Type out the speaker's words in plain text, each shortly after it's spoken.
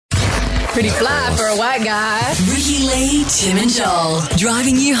Pretty fly for a white guy. Ricki-Lee, Tim and Joel,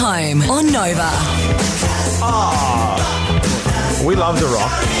 driving you home on Nova. We love The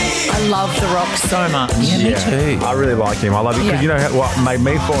Rock. I love The Rock so much. Yeah, me too. I really like him. I love him because you know what made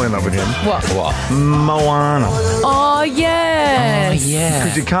me fall in love with him? What? Moana. Oh, yes.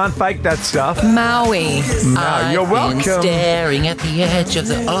 Because you can't fake that stuff. Maui. No, you're welcome. Staring at the edge of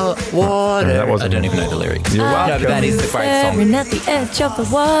the water. No, that wasn't I don't even know the lyrics. You're No, welcome. but that is the great song. Staring at the edge of the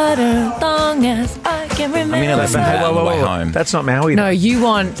water, long as I can remember. I'm going to listen to that on the way home. That's not Maui. No, you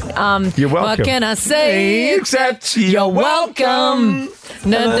want. You're welcome. What can I say? Except You're welcome.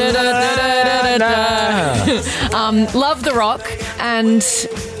 Love The Rock. And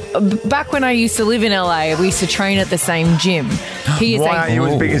back when I used to live in LA, we used to train at the same gym. He is Why aren't you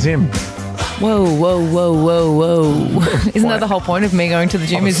as big as him? Whoa. Isn't that the whole point of me going to the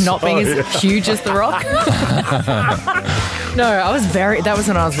gym, is not being as huge as The Rock? No, that was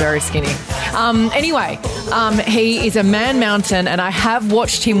when I was very skinny. Anyway, he is a man mountain, and I have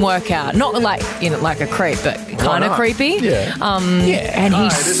watched him work out. Not like like a creep, but kind of creepy. Yeah. And he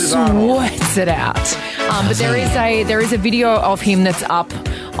sweats it out. But there is a video of him that's up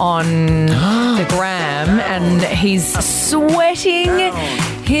on the gram, and he's sweating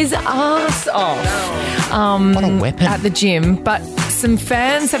his ass off What a weapon. at the gym. But some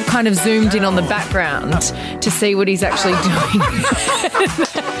fans have kind of zoomed in on the background to see what he's actually doing.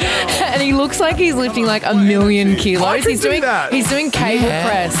 And he looks like he's lifting like 1,000,000 kilos. He's doing cable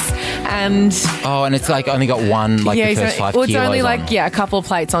press. And and it's like only got one, the first 5 kilos. it's only on. a couple of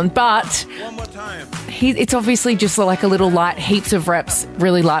plates on. But it's obviously just like a little light, heaps of reps,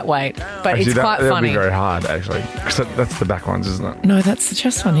 really lightweight. But Actually, it's quite that'd funny. be very hard, actually. 'Cause that's the back ones, isn't it? No, that's the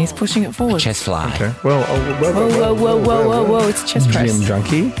chest one. He's pushing it forward. Chest fly. Okay. Well, Whoa. It's a chest press. Gym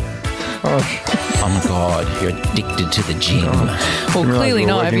junkie. Oh my God, you're addicted to the gym. Well, clearly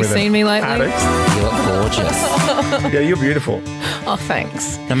not. Have you seen me lately? You look gorgeous. Yeah, you're beautiful. Oh,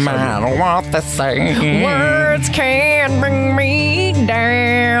 thanks. No matter what they say. Words can bring me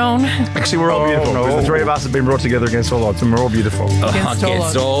down. Actually, we're all beautiful. Because the three of us have been brought together against all odds, and we're all beautiful.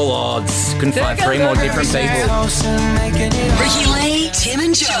 Against all odds. Couldn't find 3 more different people. Ricki-Lee, Tim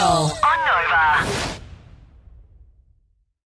and Joel on Nova.